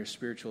interested in your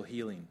spiritual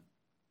healing,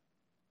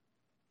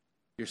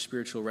 your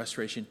spiritual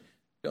restoration.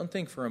 Don't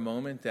think for a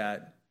moment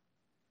that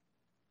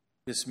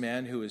this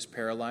man who is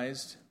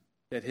paralyzed,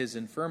 that his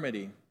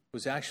infirmity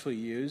was actually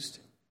used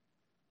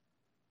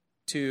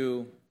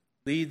to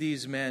lead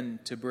these men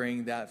to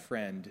bring that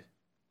friend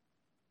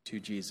to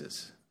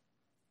Jesus.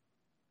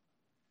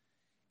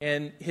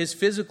 And his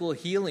physical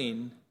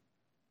healing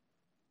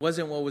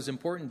wasn't what was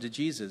important to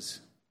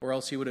Jesus, or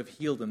else he would have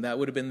healed him. That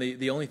would have been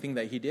the only thing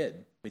that he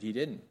did, but he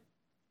didn't.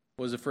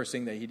 What was the first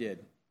thing that he did?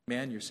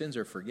 Man, your sins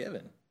are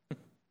forgiven.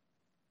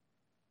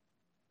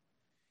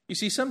 You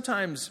see,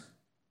 sometimes,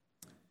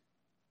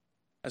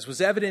 as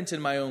was evident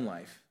in my own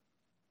life,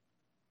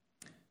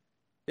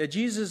 that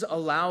Jesus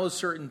allows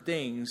certain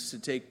things to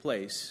take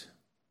place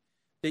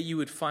that you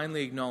would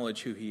finally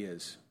acknowledge who he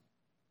is.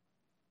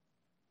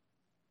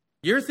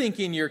 You're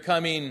thinking you're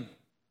coming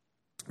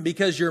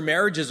because your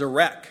marriage is a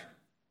wreck.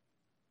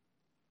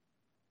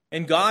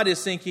 And God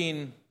is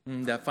thinking,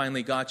 that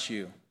finally got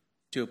you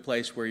to a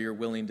place where you're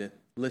willing to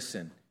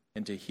listen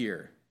and to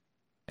hear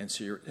and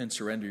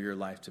surrender your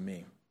life to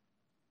me.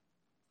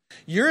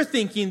 You're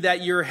thinking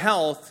that your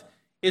health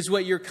is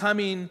what you're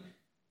coming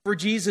for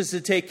Jesus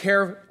to take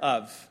care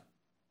of.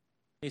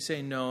 He's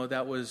saying, no,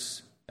 that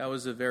was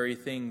the very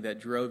thing that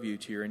drove you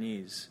to your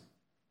knees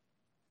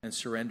and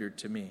surrendered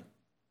to me.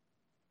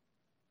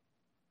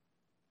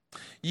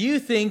 You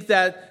think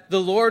that the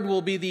Lord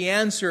will be the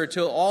answer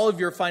to all of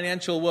your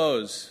financial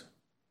woes.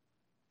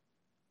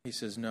 He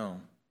says,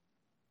 no.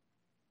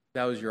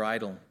 That was your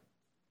idol.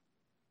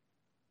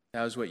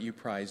 That was what you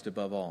prized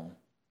above all.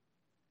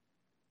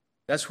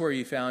 That's where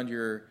you found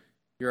your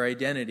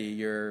identity,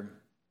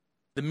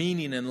 the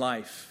meaning in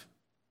life.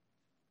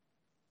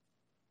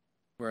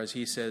 Whereas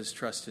he says,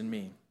 trust in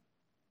me.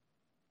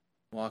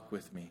 Walk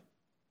with me.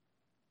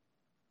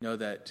 Know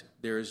that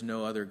there is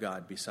no other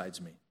God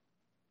besides me.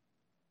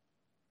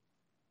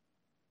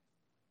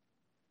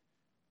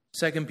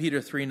 2 Peter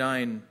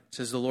 3:9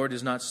 says, the Lord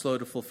is not slow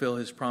to fulfill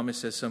his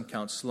promise, as some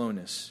count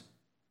slowness,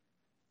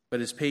 but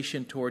is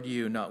patient toward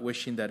you, not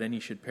wishing that any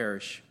should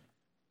perish,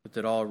 but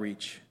that all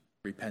reach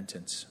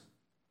repentance.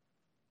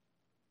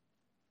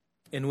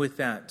 And with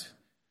that,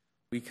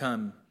 we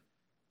come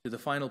to the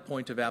final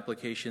point of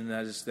application,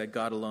 that is that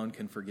God alone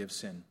can forgive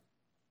sin.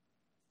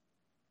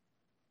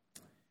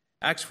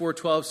 Acts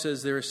 4:12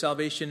 says, there is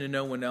salvation in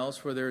no one else,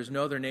 for there is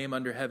no other name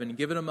under heaven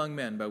given among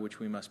men by which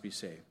we must be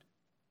saved.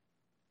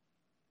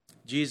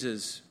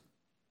 Jesus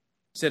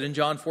said in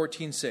John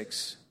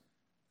 14:6,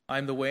 I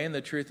am the way and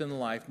the truth and the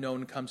life. No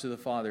one comes to the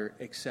Father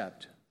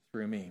except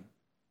through me.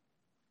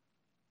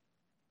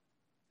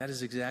 That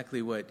is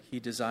exactly what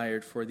he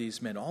desired for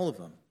these men, all of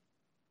them,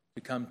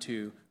 to come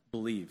to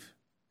believe.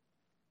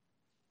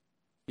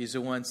 He's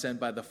the one sent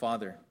by the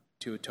Father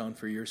to atone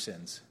for your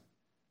sins.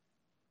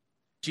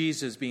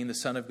 Jesus being the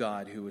Son of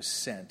God who was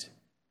sent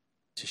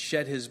to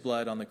shed his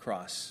blood on the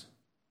cross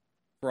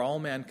for all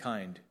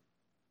mankind,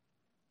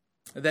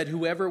 that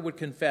whoever would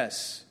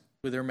confess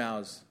with their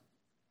mouths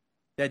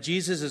that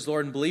Jesus is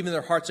Lord and believe in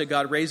their hearts that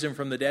God raised him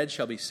from the dead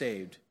shall be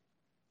saved.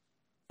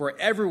 For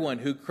everyone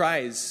who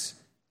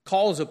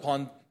calls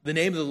upon the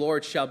name of the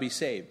Lord shall be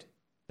saved,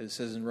 as it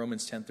says in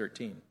Romans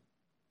 10:13.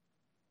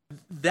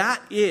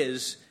 That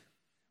is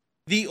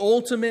the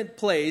ultimate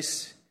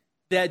place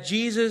that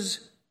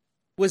Jesus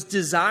was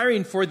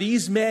desiring for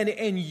these men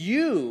and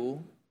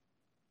you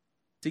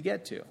to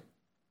get to.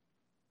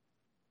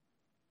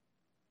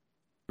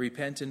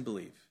 Repent and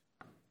believe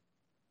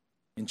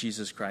in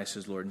Jesus Christ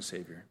as Lord and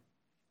Savior.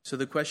 So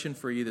the question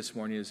for you this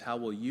morning is, how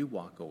will you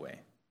walk away?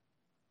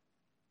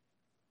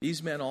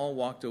 These men all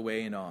walked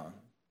away in awe.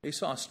 They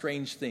saw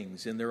strange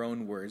things in their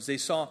own words. They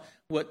saw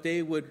what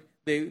they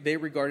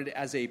regarded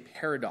as a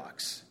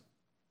paradox.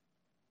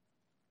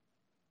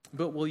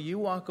 But will you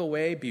walk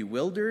away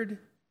bewildered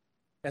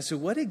as to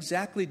what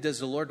exactly does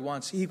the Lord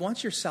want? He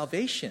wants your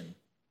salvation.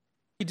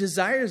 He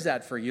desires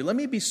that for you. Let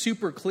me be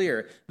super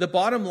clear. The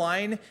bottom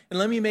line, and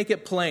let me make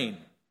it plain.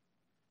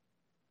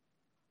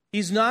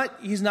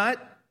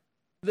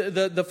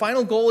 The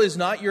final goal is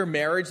not your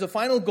marriage. The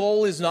final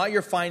goal is not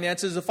your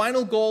finances. The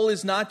final goal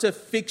is not to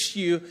fix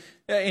you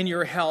in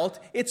your health.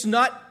 It's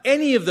not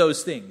any of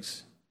those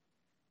things.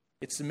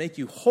 It's to make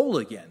you whole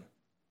again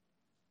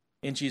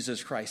in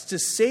Jesus Christ, to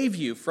save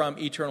you from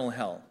eternal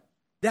hell.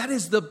 That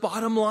is the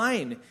bottom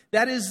line.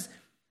 That is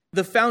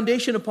the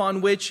foundation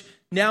upon which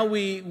now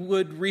we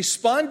would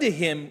respond to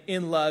him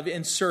in love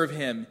and serve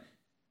him.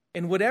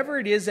 And whatever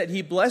it is that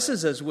he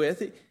blesses us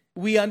with,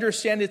 we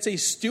understand it's a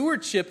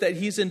stewardship that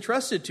he's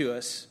entrusted to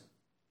us.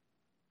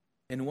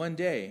 And one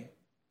day,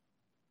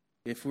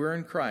 if we're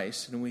in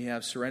Christ and we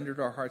have surrendered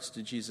our hearts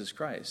to Jesus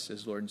Christ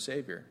as Lord and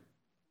Savior,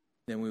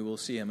 then we will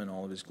see him in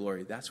all of his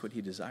glory. That's what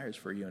he desires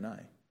for you and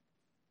I.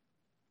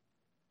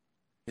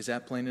 Is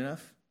that plain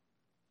enough?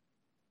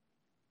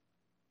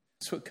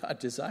 That's what God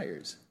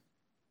desires.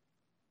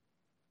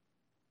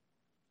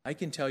 I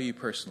can tell you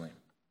personally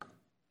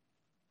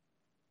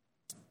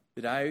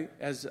that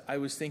as I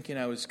was thinking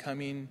I was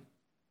coming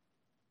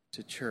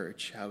to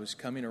church, I was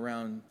coming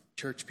around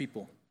church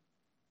people,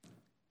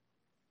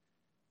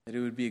 that it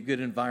would be a good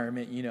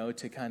environment,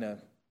 to kind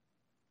of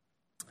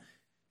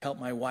help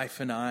my wife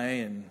and I,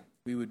 and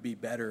we would be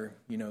better,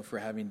 for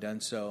having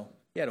done so.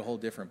 He had a whole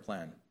different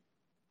plan.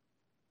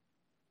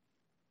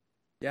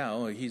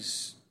 Yeah,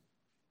 he's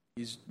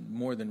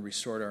more than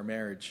restored our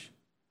marriage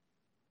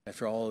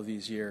after all of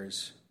these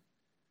years.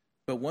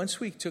 But once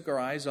we took our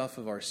eyes off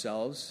of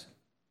ourselves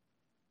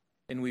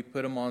and we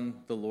put them on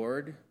the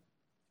Lord,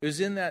 it was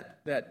in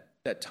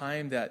that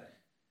time that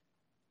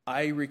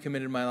I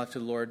recommitted my life to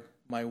the Lord.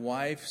 My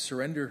wife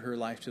surrendered her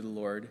life to the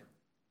Lord,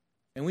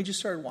 and we just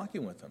started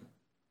walking with him.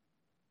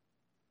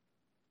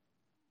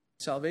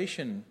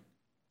 Salvation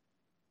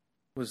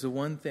was the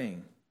one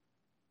thing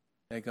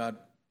that God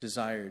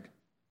desired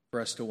for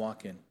us to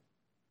walk in.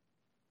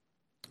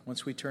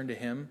 Once we turned to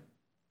him,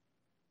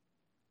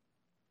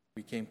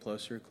 we came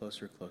closer,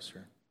 closer,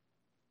 closer.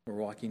 We're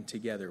walking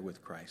together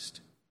with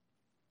Christ.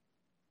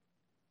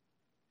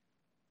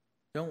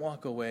 Don't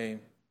walk away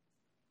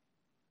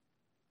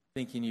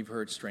thinking you've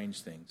heard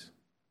strange things.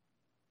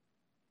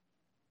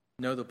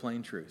 Know the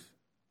plain truth.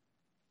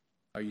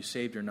 Are you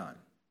saved or not?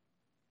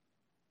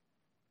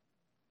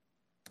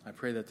 I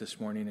pray that this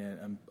morning,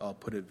 and I'll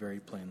put it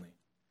very plainly.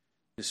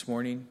 This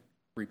morning,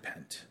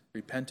 repent.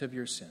 Repent of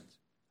your sins.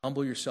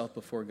 Humble yourself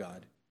before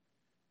God.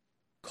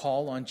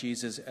 Call on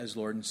Jesus as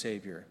Lord and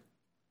Savior.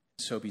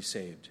 So be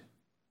saved.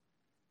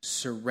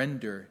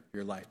 Surrender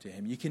your life to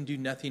him. You can do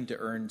nothing to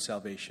earn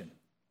salvation.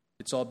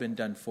 It's all been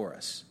done for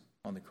us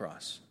on the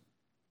cross.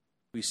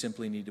 We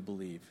simply need to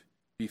believe.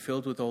 Be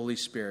filled with the Holy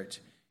Spirit.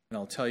 And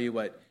I'll tell you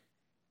what,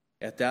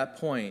 at that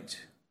point,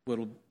 what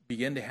will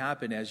begin to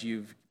happen as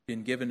you've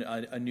been given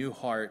a new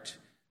heart,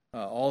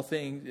 all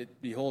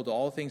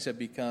things have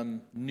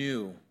become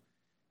new.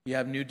 You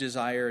have new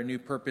desire, a new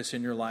purpose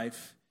in your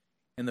life,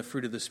 and the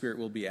fruit of the Spirit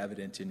will be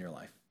evident in your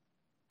life.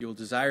 You will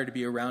desire to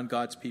be around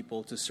God's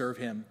people, to serve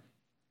him,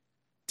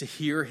 to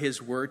hear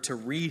his word, to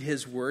read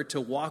his word,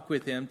 to walk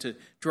with him, to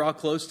draw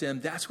close to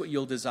him. That's what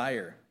you'll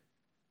desire.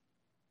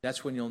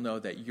 That's when you'll know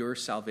that your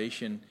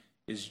salvation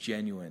is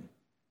genuine.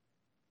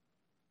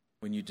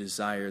 When you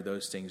desire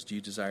those things. Do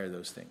you desire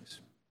those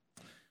things?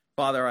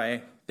 Father,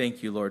 I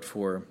thank you, Lord,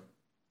 for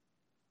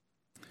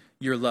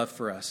your love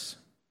for us.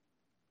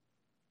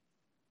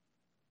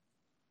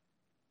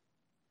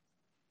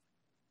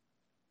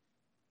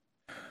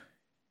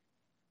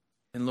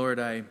 And Lord,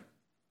 I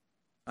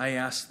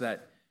ask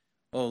that,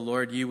 oh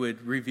Lord, you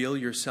would reveal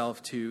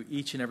yourself to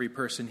each and every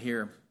person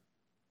here.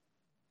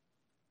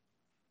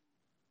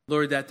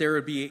 Lord, that there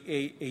would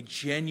be a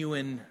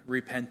genuine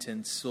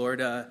repentance, Lord,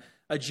 a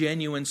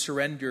genuine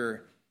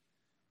surrender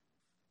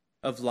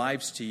of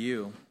lives to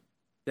you,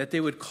 that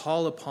they would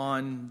call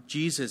upon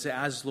Jesus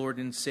as Lord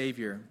and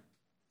Savior.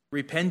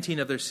 repenting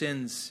of their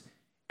sins,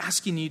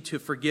 asking you to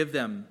forgive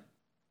them,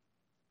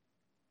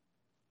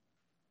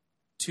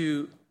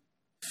 to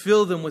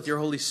fill them with your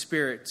Holy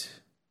Spirit,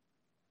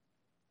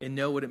 and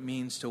know what it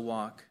means to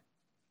walk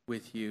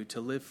with you,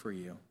 to live for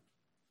you,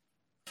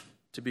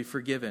 to be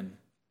forgiven.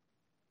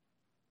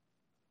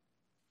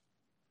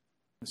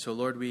 And so,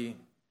 Lord, we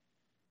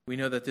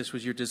know that this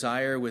was your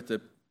desire with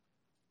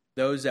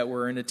those that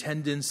were in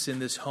attendance in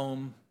this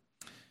home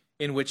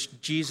in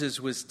which Jesus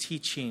was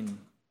teaching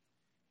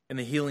and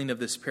the healing of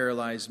this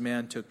paralyzed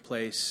man took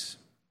place,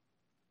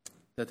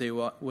 that they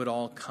would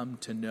all come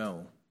to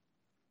know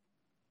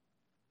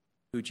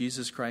who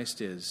Jesus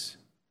Christ is,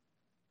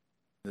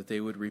 that they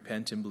would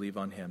repent and believe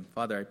on him.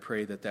 Father, I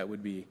pray that that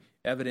would be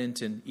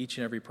evident in each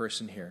and every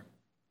person here.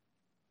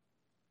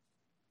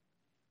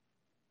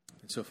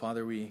 And so,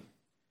 Father, we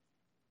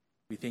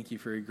thank you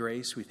for your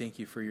grace. We thank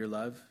you for your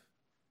love.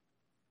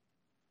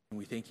 And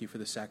we thank you for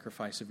the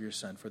sacrifice of your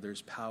Son, for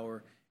there's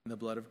power in the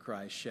blood of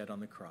Christ shed on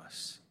the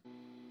cross.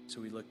 So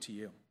we look to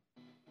you,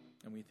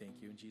 and we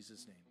thank you in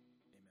Jesus' name.